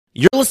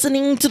You're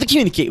listening to the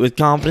Communicate with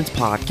Confidence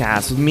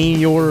podcast with me,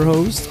 your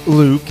host,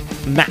 Luke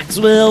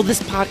Maxwell.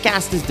 This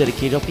podcast is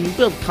dedicated to helping you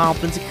build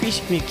confidence, increase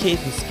your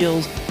communication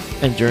skills,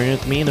 and journey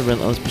with me in the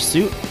relentless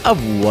pursuit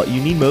of what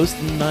you need most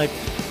in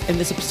life. In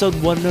this episode,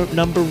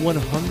 number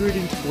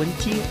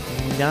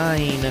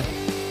 129,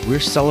 we're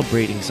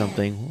celebrating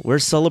something. We're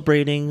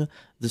celebrating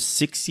the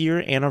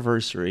 6-year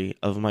anniversary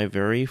of my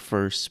very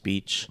first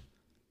speech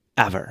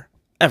ever.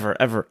 Like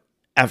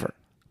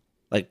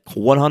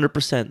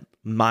 100%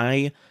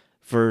 my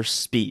first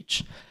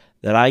speech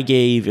that I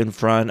gave in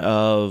front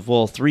of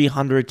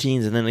 300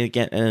 teens and then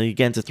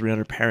again to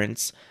 300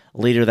 parents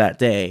later that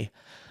day.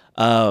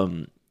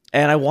 And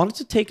I wanted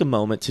to take a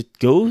moment to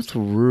go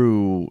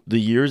through the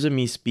years of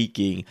me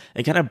speaking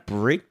and kind of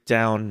break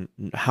down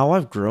how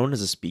I've grown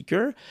as a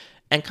speaker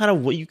and kind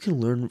of what you can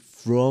learn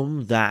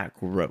from that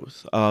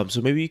growth. So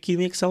maybe you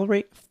can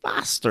accelerate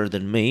faster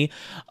than me,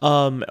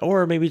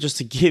 or maybe just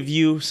to give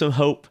you some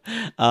hope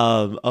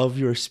of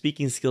your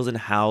speaking skills and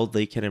how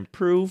they can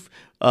improve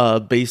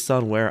based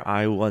on where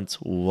I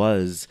once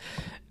was.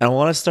 And I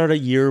want to start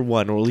at year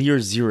one or year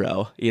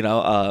zero,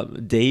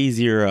 day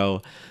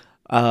zero.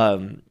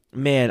 Man,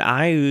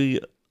 I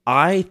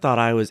thought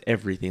I was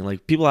everything.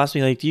 Like, people ask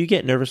me, like, do you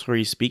get nervous where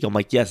you speak? I'm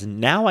like, yes,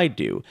 now I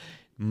do.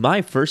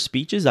 My first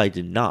speeches, I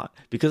did not,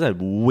 because I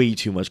had way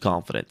too much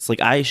confidence.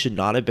 Like, I should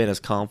not have been as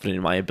confident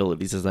in my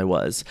abilities as I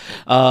was.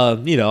 I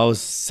was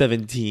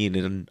 17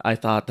 and I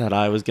thought that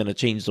I was going to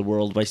change the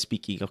world by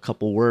speaking a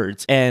couple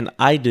words. And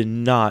I did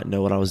not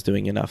know what I was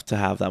doing enough to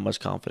have that much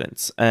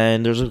confidence.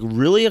 And there's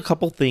really a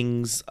couple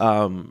things,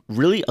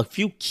 really a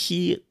few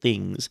key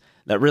things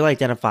that really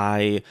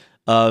identify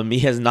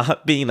me as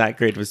not being that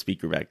great of a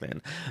speaker back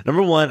then.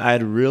 Number one, I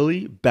had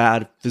really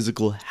bad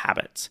physical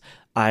habits.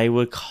 I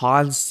would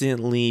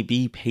constantly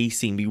be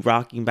pacing, be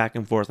rocking back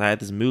and forth. I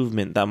had this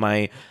movement that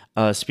my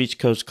speech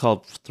coach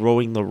called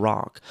throwing the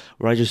rock,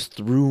 where I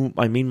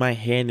made my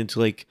hand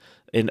into like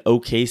an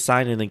okay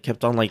sign and then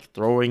kept on like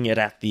throwing it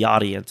at the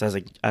audience as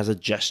a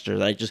gesture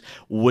that I just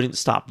wouldn't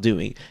stop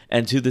doing.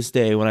 And to this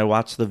day, when I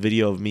watch the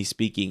video of me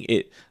speaking,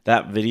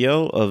 that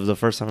video of the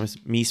first time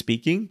me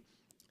speaking,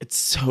 it's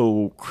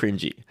so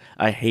cringy.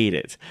 I hate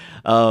it.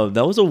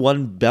 That was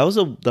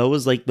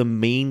like the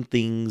main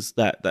things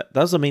that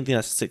was the main thing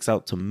that sticks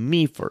out to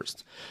me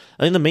first.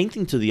 I think the main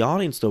thing to the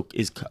audience though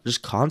is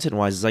just content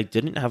wise is I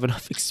didn't have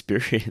enough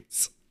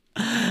experience.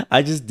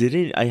 I just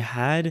didn't. I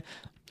had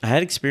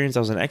experience. I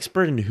was an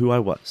expert in who I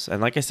was,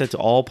 and like I said to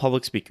all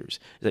public speakers,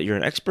 that you're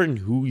an expert in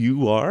who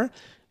you are.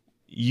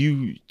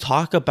 You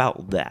talk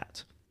about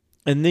that,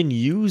 and then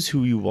use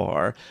who you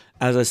are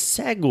as a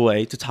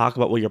segue to talk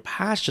about what you're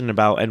passionate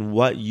about and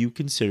what you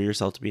consider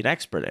yourself to be an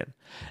expert in.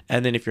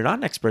 And then if you're not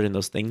an expert in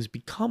those things,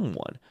 become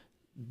one.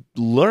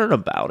 Learn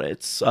about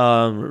it,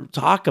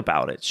 talk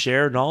about it,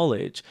 share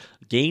knowledge,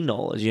 gain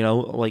knowledge,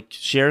 like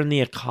share in the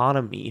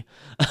economy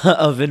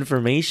of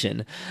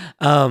information.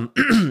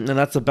 And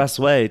that's the best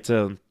way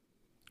to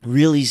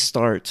really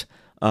start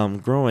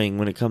growing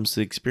when it comes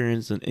to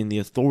experience and the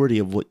authority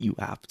of what you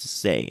have to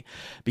say.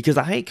 Because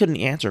I couldn't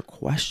answer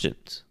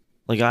questions.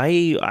 Like,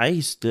 I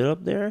stood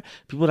up there,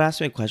 people would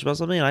ask me a question about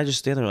something, and I just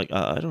stand there like,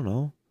 I don't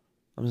know.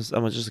 I'm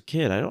just a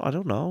kid. I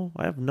don't know.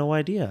 I have no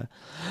idea.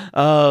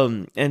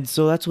 And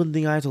so that's one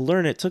thing I had to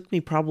learn. It took me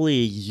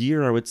probably a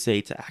year, I would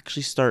say, to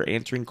actually start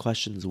answering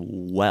questions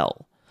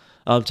well.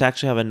 To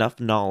actually have enough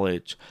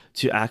knowledge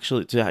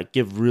to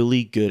give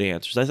really good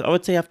answers. I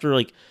would say after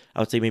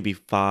maybe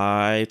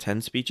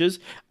 5-10 speeches,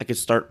 I could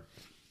start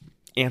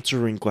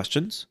answering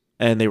questions,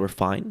 and they were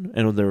fine,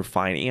 and they were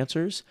fine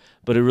answers.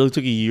 But it really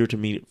took a year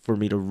for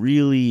me to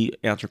really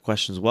answer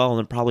questions well, and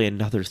then probably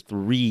another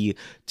 3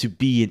 to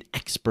be an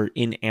expert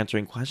in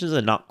answering questions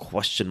and not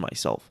question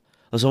myself.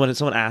 So when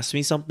someone asks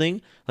me something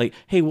like,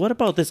 "Hey, what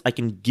about this?" I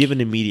can give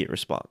an immediate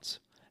response.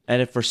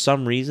 And if for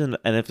some reason,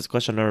 and if this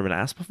question I've never been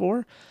asked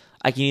before,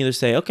 I can either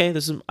say, "Okay,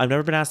 I've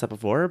never been asked that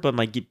before, but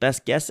my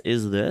best guess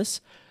is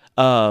this,"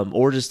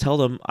 or just tell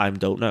them I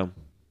don't know.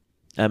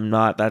 I'm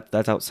not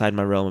that's outside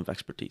my realm of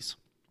expertise.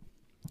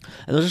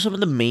 And those are some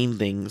of the main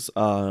things,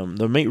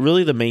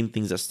 really the main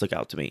things that stuck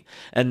out to me,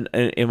 and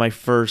in my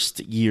first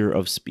year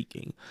of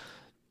speaking.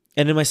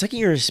 And in my second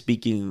year of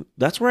speaking,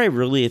 that's where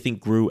I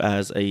think, grew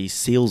as a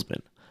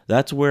salesman.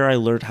 That's where I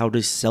learned how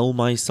to sell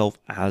myself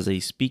as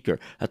a speaker.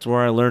 That's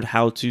where I learned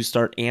how to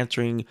start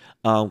answering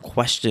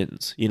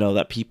questions,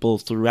 that people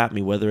threw at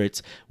me, whether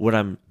it's when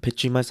I'm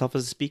pitching myself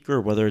as a speaker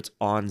or whether it's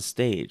on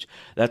stage.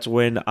 That's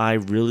when I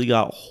really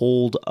got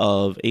hold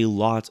of a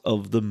lot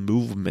of the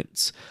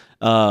movements.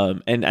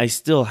 And I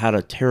still had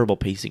a terrible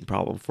pacing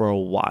problem for a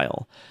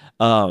while.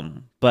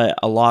 But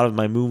a lot of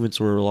my movements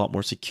were a lot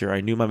more secure.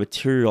 I knew my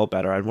material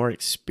better. I had more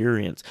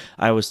experience.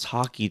 I was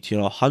talking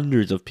to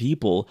hundreds of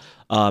people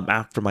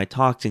after my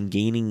talks and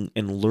gaining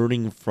and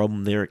learning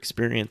from their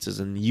experiences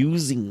and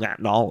using that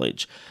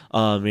knowledge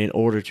in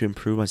order to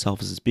improve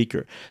myself as a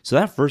speaker. So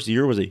that first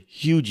year was a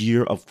huge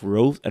year of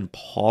growth and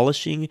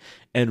polishing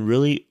and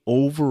really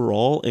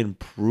overall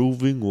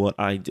improving what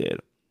I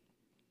did.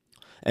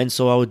 And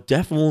so I would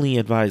definitely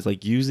advise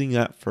like using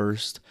that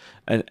first,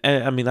 and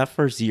I mean that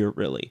first year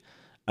really,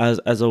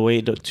 as a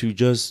way to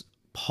just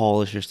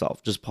polish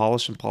yourself, just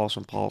polish and polish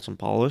and polish and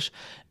polish,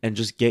 and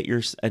just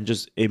and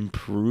just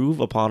improve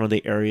upon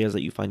the areas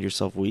that you find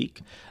yourself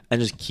weak,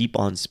 and just keep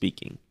on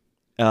speaking.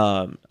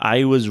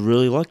 I was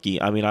really lucky.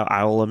 I mean,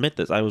 I will admit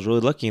this. I was really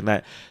lucky in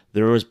that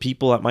there was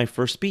people at my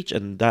first speech,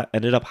 and that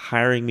ended up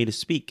hiring me to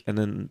speak. And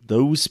then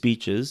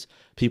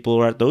people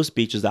were at those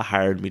speeches that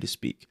hired me to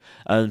speak,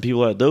 and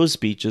people at those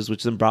speeches,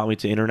 which then brought me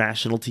to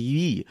international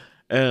TV.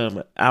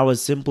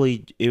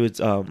 It was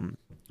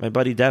my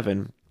buddy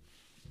Devin.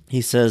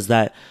 He says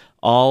that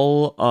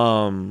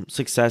all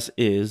success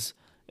is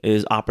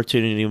is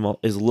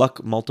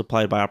luck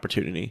multiplied by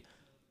opportunity.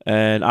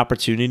 And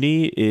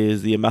opportunity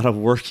is the amount of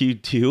work you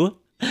do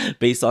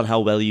based on how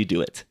well you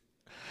do it.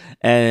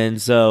 And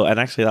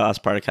actually, that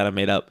last part I kind of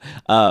made up.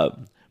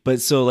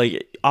 But so,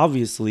 like,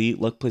 obviously,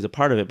 luck plays a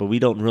part of it, but we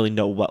don't really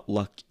know what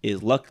luck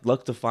is. Luck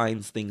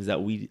defines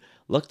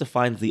luck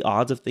defines the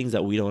odds of things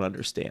that we don't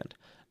understand.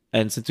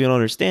 And since we don't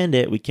understand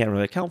it, we can't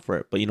really account for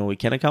it. But we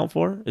can account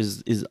for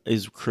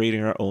is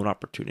creating our own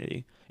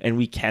opportunity, and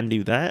we can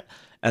do that.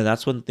 And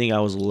that's one thing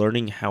I was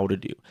learning how to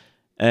do.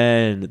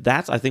 And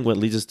that's, I think, what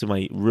leads us to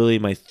my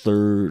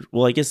third.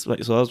 Well, I guess so.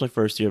 That was my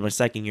first year, my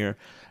second year,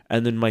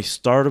 and then my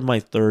start of my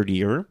third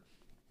year.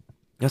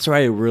 That's where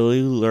I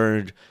really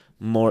learned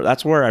more.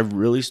 That's where I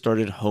really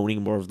started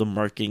honing more of the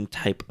marketing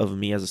type of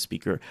me as a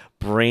speaker,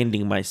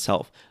 branding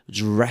myself,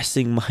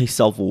 dressing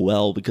myself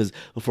well, because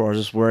before I was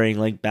just wearing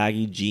like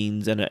baggy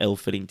jeans and an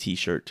ill-fitting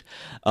t-shirt.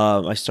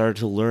 I started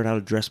to learn how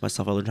to dress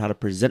myself. I learned how to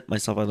present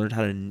myself. I learned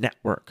how to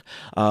network.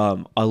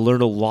 I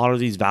learned a lot of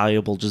these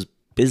valuable just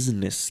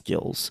business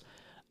skills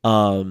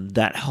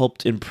that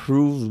helped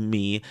improve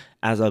me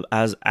as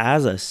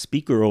a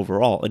speaker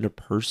overall,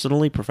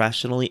 interpersonally,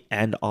 professionally,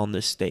 and on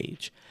the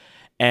stage.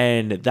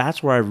 And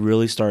that's where I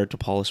really started to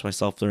polish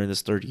myself during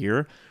this third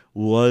year,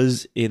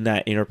 was in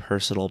that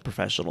interpersonal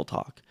professional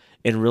talk,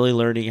 and really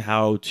learning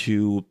how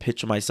to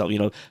pitch myself,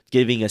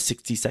 giving a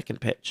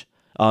 60-second pitch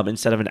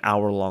instead of an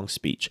hour-long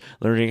speech,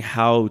 learning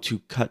how to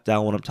cut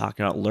down what I'm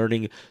talking about,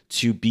 learning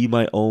to be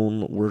my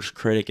own worst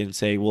critic and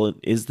say, well,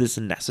 is this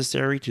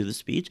necessary to the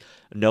speech?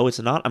 No, it's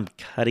not. I'm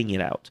cutting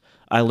it out.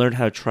 I learned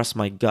how to trust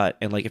my gut.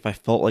 And like, if I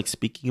felt like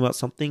speaking about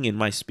something in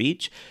my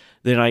speech,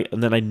 then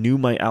I knew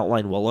my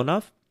outline well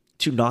enough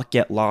to not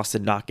get lost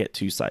and not get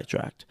too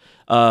sidetracked.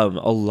 A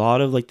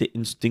lot of like the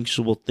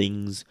instinctual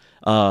things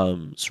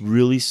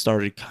really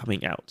started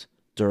coming out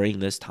during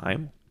this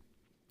time.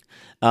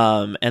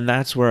 And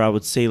that's where I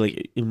would say,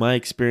 like, in my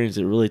experience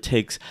in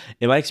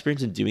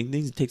doing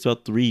things, it takes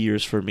about 3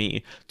 years for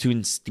me to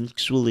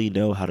instinctually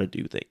know how to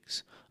do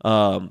things.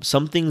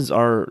 Some things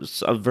are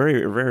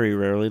very, very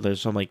rarely. There's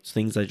some like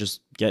things I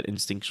just get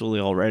instinctually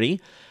already.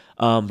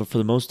 But for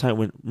the most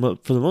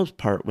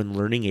part, when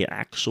learning an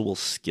actual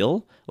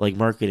skill like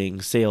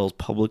marketing, sales,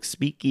 public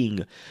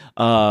speaking,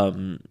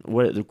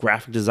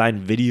 graphic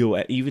design,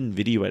 even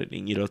video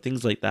editing,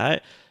 things like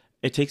that,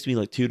 it takes me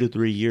like 2 to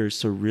 3 years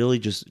to really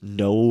just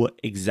know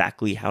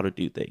exactly how to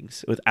do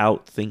things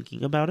without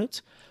thinking about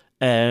it.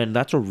 And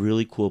that's a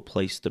really cool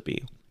place to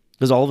be.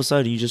 Because all of a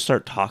sudden you just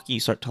start talking, you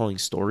start telling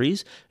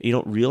stories, and you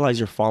don't realize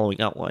you're following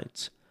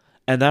outlines.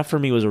 And that for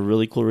me was a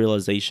really cool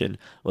realization,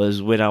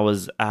 was when I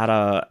was at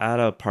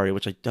a party,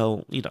 which I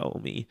don't,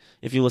 me.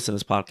 If you listen to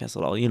this podcast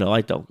at all,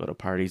 I don't go to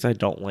parties. I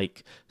don't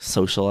like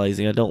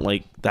socializing. I don't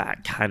like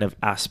that kind of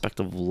aspect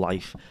of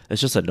life. It's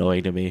just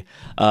annoying to me.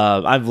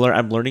 I'm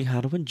learning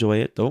how to enjoy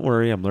it. Don't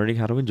worry, I'm learning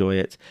how to enjoy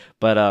it.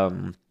 But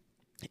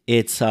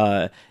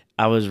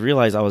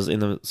realized I was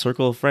in the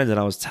circle of friends and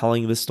I was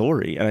telling this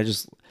story,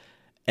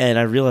 and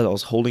I realized I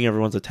was holding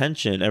everyone's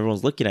attention.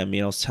 Everyone's looking at me,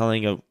 and I was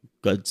telling a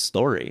good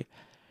story.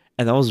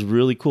 And that was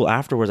really cool.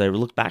 Afterwards, I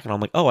look back and I'm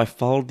like, oh, I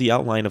followed the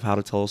outline of how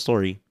to tell a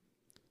story.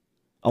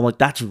 I'm like,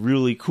 that's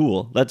really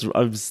cool. That's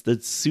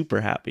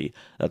super happy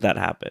that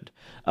happened.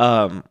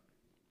 And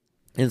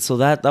so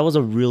that was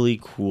a really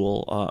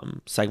cool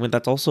segment.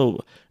 That's also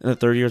in the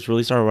third year. It's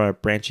really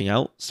started branching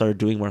out, started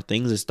doing more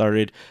things. I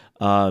started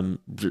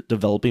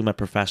developing my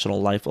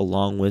professional life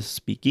along with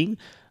speaking.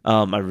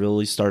 I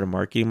really started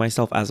marketing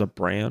myself as a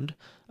brand,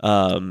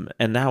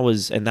 and that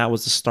was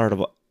the start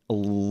of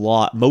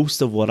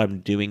most of what I'm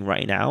doing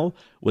right now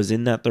was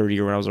in that third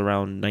year when I was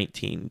around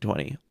 19,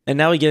 20. And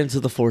now we get into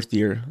the fourth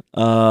year.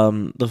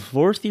 The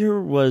fourth year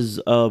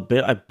was a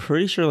bit, I'm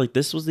pretty sure like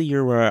this was the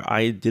year where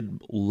I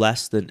did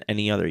less than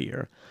any other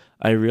year.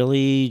 I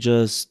really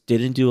just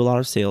didn't do a lot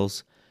of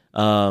sales.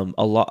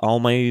 All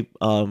my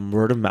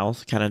word of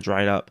mouth kind of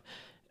dried up,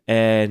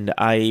 and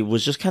I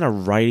was just kind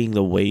of riding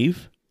the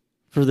wave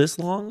for this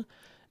long.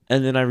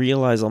 And then I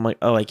realized, I'm like,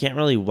 oh, I can't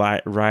really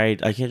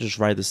I can't just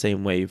ride the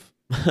same wave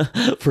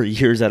for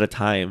years at a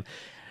time.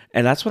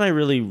 And that's when I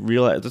really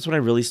realized, that's when I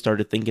really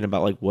started thinking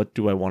about, like, what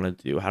do I want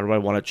to do? How do I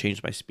want to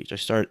change my speech? I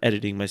started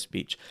editing my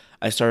speech.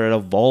 I started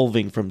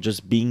evolving from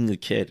just being a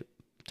kid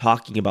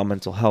talking about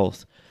mental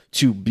health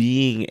to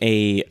being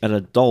an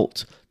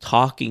adult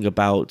talking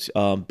about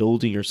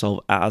building yourself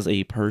as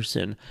a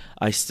person,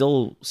 I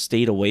still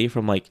stayed away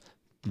from like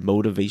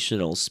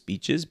motivational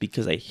speeches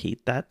because I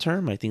hate that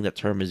term. I think that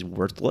term is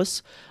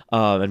worthless.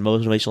 And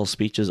motivational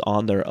speeches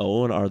on their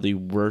own are the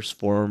worst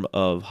form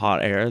of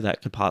hot air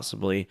that could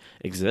possibly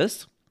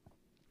exist.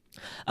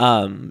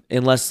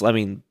 Unless, I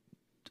mean,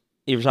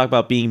 if you're talking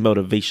about being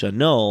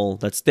motivational,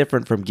 that's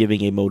different from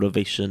giving a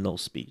motivational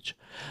speech.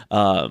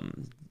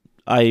 Um,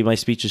 my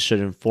speeches should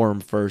inform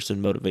first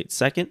and motivate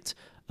second.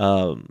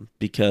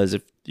 Because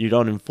if you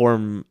don't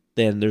inform,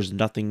 then there's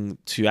nothing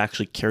to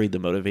actually carry the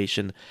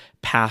motivation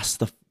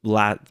past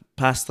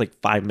past like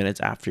 5 minutes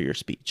after your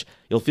speech.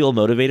 You'll feel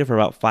motivated for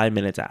about 5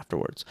 minutes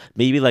afterwards,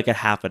 maybe like a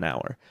half an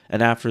hour,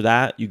 and after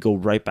that, you go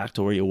right back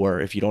to where you were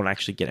if you don't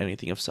actually get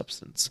anything of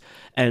substance.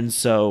 And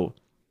so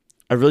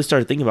I really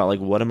started thinking about like,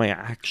 what am I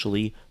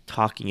actually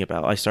talking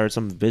about? I started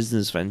some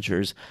business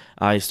ventures.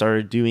 I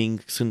started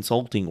doing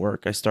consulting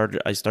work. I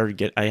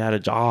had a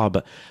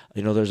job.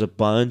 There's a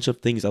bunch of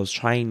things I was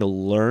trying to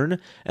learn.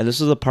 And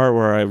this is the part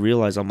where I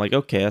realized I'm like,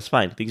 okay, that's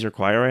fine. Things are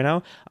quiet right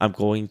now. I'm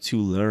going to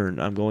learn.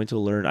 I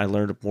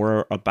learned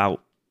more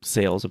about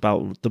sales,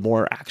 about the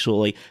more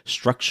actually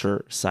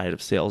structure side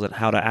of sales and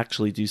how to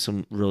actually do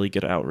some really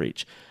good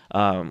outreach.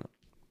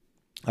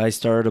 I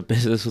started a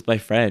business with my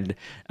friend.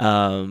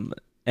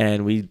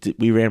 And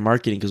we ran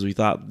marketing because we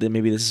thought that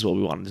maybe this is what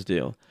we wanted to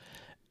do.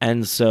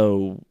 And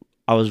so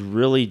I was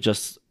really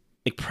just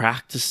like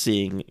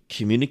practicing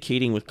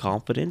communicating with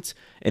confidence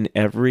in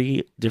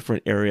every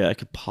different area I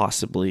could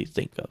possibly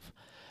think of.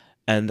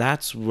 And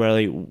that's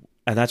really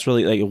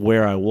like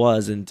where I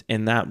was, and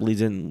that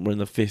leads in. We're in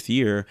the fifth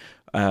year.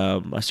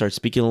 I started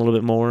speaking a little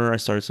bit more. I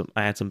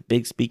had some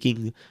big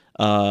speaking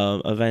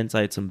events.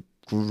 I had some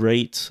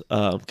great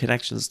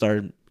connections.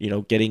 Started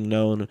getting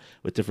known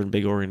with different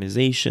big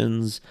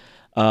organizations.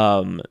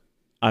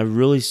 I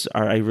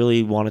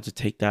really wanted to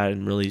take that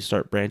and really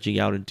start branching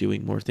out and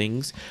doing more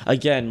things.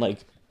 Again, like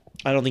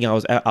I don't think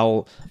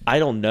I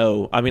don't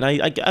know. I mean,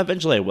 I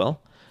eventually I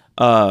will.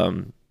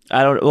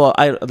 I don't. Well,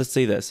 let's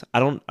say this. I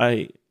don't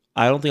think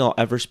I'll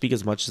ever speak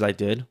as much as I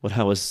did when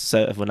I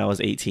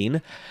was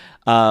 18.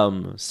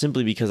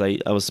 Simply because I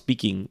was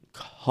speaking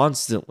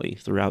constantly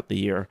throughout the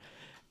year,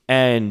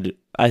 and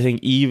I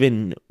think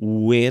even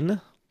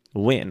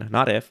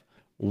not if,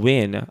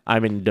 when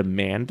I'm in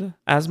demand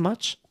as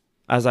much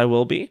as I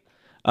will be,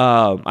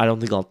 I don't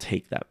think I'll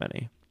take that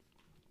many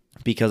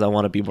because I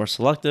want to be more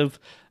selective.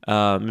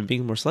 And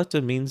being more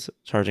selective means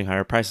charging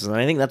higher prices. And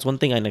I think that's one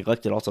thing I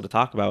neglected also to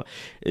talk about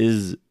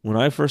is when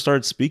I first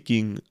started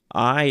speaking,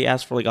 I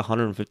asked for like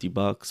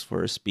 $150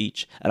 for a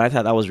speech, and I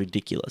thought that was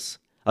ridiculous.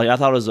 Like I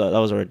thought that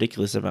was a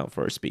ridiculous amount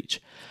for a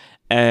speech.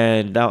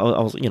 And now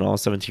I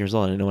was 17 years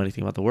old. I didn't know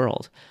anything about the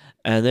world.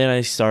 And then I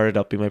started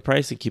upping my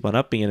price and keep on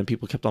upping it, and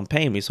people kept on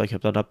paying me. So I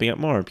kept on upping it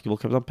more. And people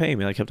kept on paying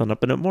me. I kept on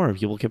upping it more, and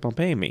people kept on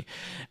paying me.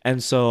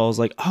 And so I was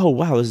like, oh,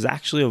 wow, this is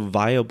actually a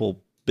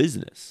viable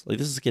business. Like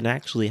this can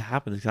actually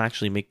happen. It can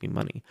actually make me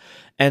money.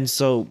 And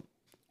so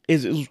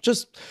it was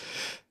just,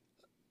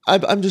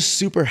 I'm just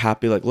super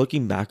happy. Like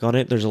looking back on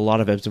it, there's a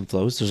lot of ebbs and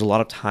flows. There's a lot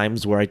of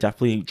times where I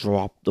definitely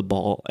dropped the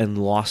ball and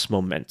lost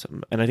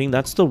momentum. And I think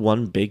that's the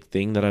one big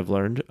thing that I've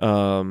learned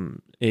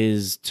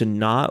is to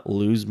not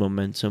lose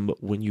momentum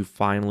when you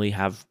finally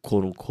have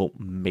quote unquote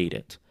made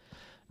it.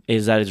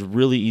 Is that it's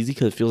really easy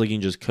because it feels like you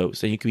can just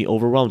coast and you can be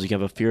overwhelmed. You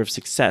can have a fear of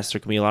success. There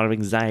can be a lot of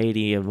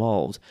anxiety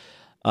involved.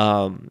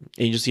 And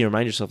you just need to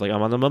remind yourself, like,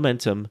 I'm on the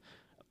momentum.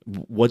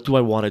 What do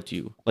I want to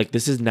do? Like,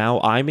 this is now,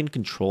 I'm in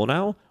control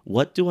now.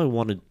 What do I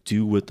want to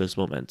do with this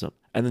momentum?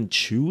 And then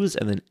choose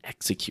and then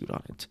execute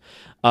on it.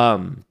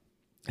 And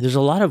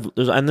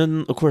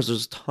then of course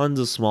there's tons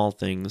of small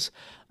things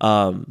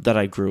that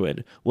I grew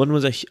in. One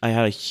was I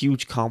had a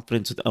huge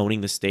confidence with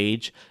owning the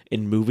stage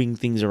and moving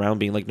things around,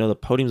 being like, no, the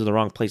podium's in the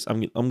wrong place. I'm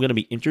going to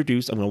be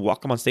introduced. I'm going to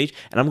walk up on stage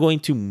and I'm going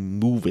to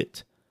move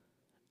it.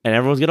 And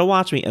everyone's going to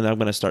watch me and then I'm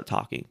going to start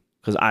talking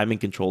because I'm in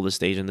control of the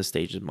stage and the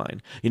stage is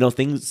mine.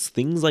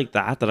 Things like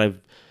that I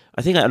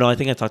think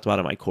I talked about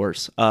in my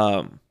course.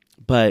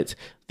 But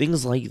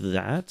things like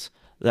that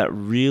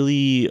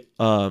really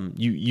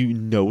you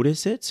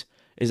notice it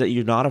is that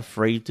you're not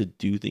afraid to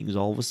do things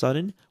all of a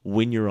sudden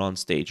when you're on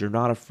stage. You're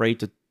not afraid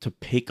to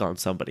pick on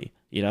somebody,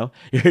 you're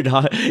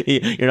not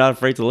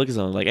afraid to look at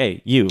someone like,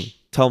 hey, you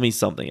tell me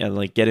something and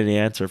like get an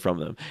answer from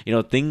them.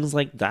 Things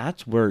like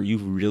that where you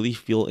really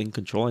feel in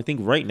control. I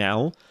think right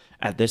now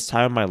at this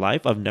time of my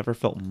life, I've never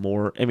felt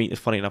more. I mean,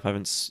 funny enough, I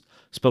haven't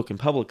spoken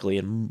publicly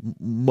in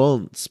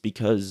months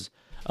because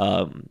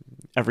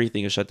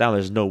everything is shut down.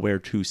 There's nowhere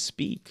to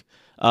speak.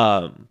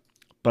 But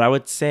I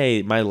would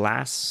say my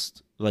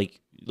last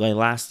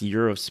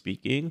year of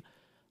speaking,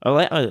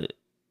 the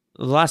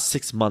last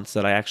 6 months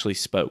that I actually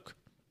spoke,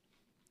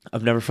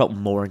 I've never felt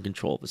more in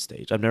control of the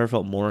stage. I've never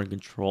felt more in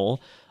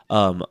control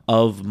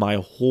of my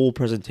whole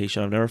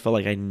presentation. I've never felt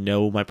like I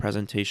know my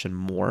presentation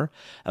more.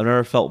 I've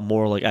never felt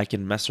more like I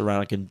can mess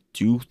around. I can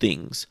do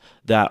things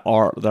that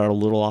are a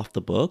little off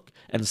the book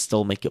and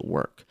still make it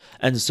work.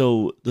 And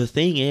so the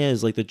thing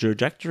is, like, the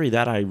trajectory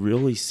that I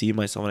really see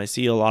myself, and I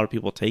see a lot of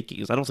people taking,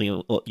 is I don't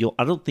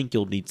think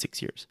you'll need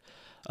 6 years.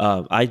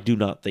 I do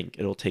not think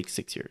it'll take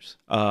 6 years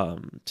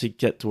to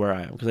get to where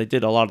I am, because I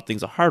did a lot of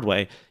things the hard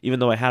way. Even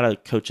though I had a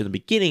coach in the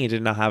beginning, I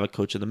did not have a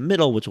coach in the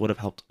middle, which would have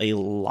helped a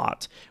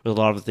lot with a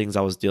lot of the things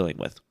I was dealing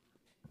with.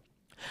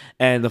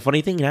 And the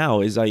funny thing now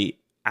is,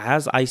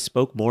 as I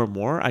spoke more and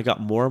more, I got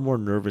more and more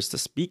nervous to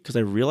speak, because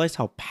I realized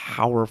how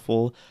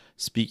powerful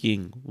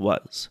speaking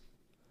was.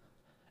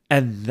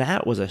 And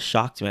that was a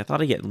shock to me. I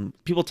thought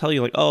people tell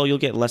you, like, oh, you'll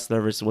get less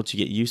nervous once you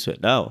get used to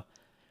it. No,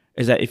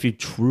 is that if you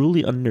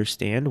truly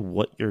understand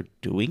what you're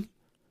doing,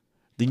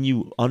 then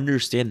you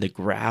understand the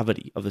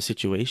gravity of the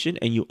situation,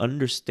 and you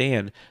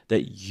understand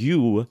that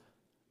you,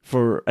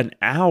 for an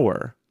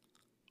hour,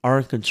 are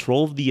in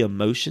control of the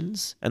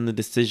emotions and the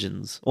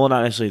decisions. Well,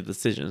 not necessarily the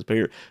decisions, but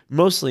you're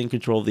mostly in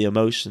control of the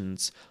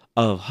emotions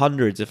of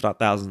hundreds, if not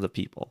thousands of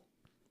people.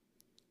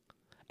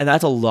 And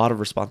that's a lot of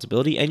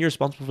responsibility, and you're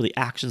responsible for the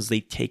actions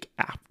they take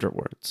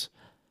afterwards.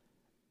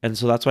 And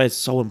so that's why it's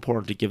so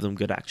important to give them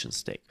good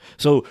actions to take.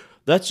 So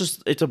that's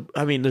just,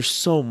 there's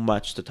so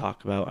much to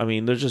talk about. I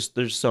mean, there's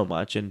so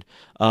much. And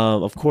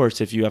of course,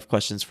 if you have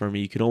questions for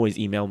me, you can always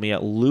email me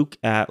at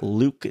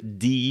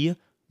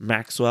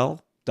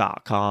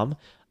luke@lukedmaxwell.com.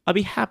 I'd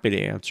be happy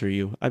to answer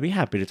you. I'd be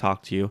happy to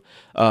talk to you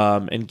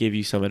and give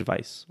you some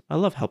advice. I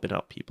love helping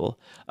out people.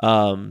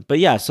 But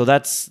yeah, so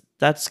that's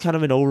kind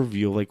of an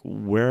overview of like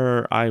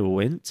where I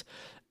went,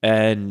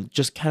 and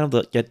just kind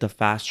of get the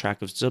fast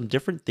track of some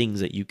different things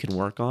that you can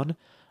work on,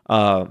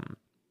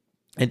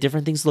 and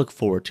different things to look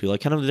forward to,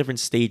 like kind of the different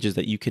stages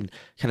that you can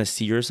kind of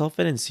see yourself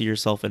in and see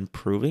yourself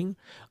improving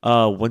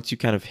once you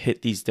kind of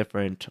hit these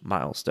different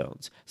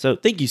milestones. So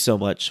thank you so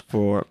much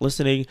for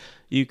listening.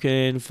 You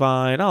can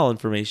find all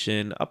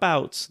information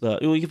about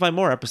you can find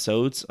more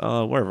episodes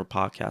wherever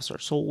podcasts are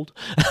sold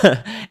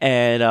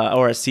and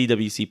or at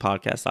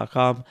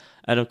cwcpodcast.com.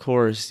 And of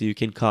course, you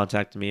can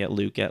contact me at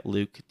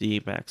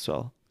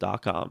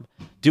luke@lukedmaxwell.com.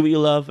 Do what you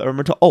love, and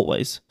remember to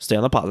always stay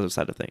on the positive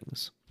side of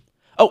things.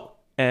 Oh,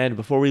 and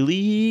before we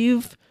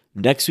leave,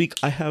 next week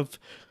I have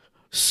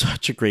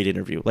such a great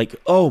interview. Like,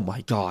 oh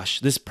my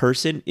gosh, this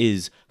person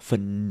is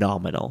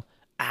phenomenal.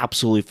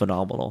 Absolutely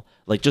phenomenal.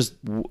 Like, just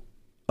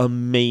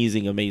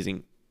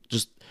amazing.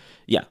 Just,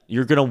 yeah,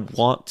 you're going to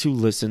want to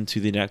listen to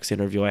the next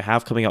interview I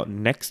have coming out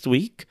next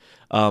week,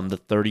 the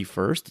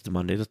 31st. It's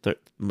Monday the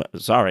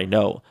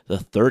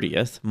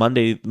 30th.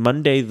 Monday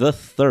the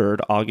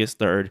 3rd, August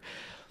 3rd.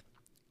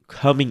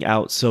 Coming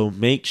out, so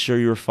make sure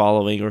you're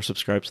following or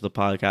subscribe to the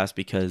podcast,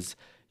 because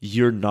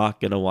you're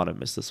not going to want to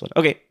miss this one.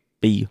 Okay,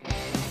 bye.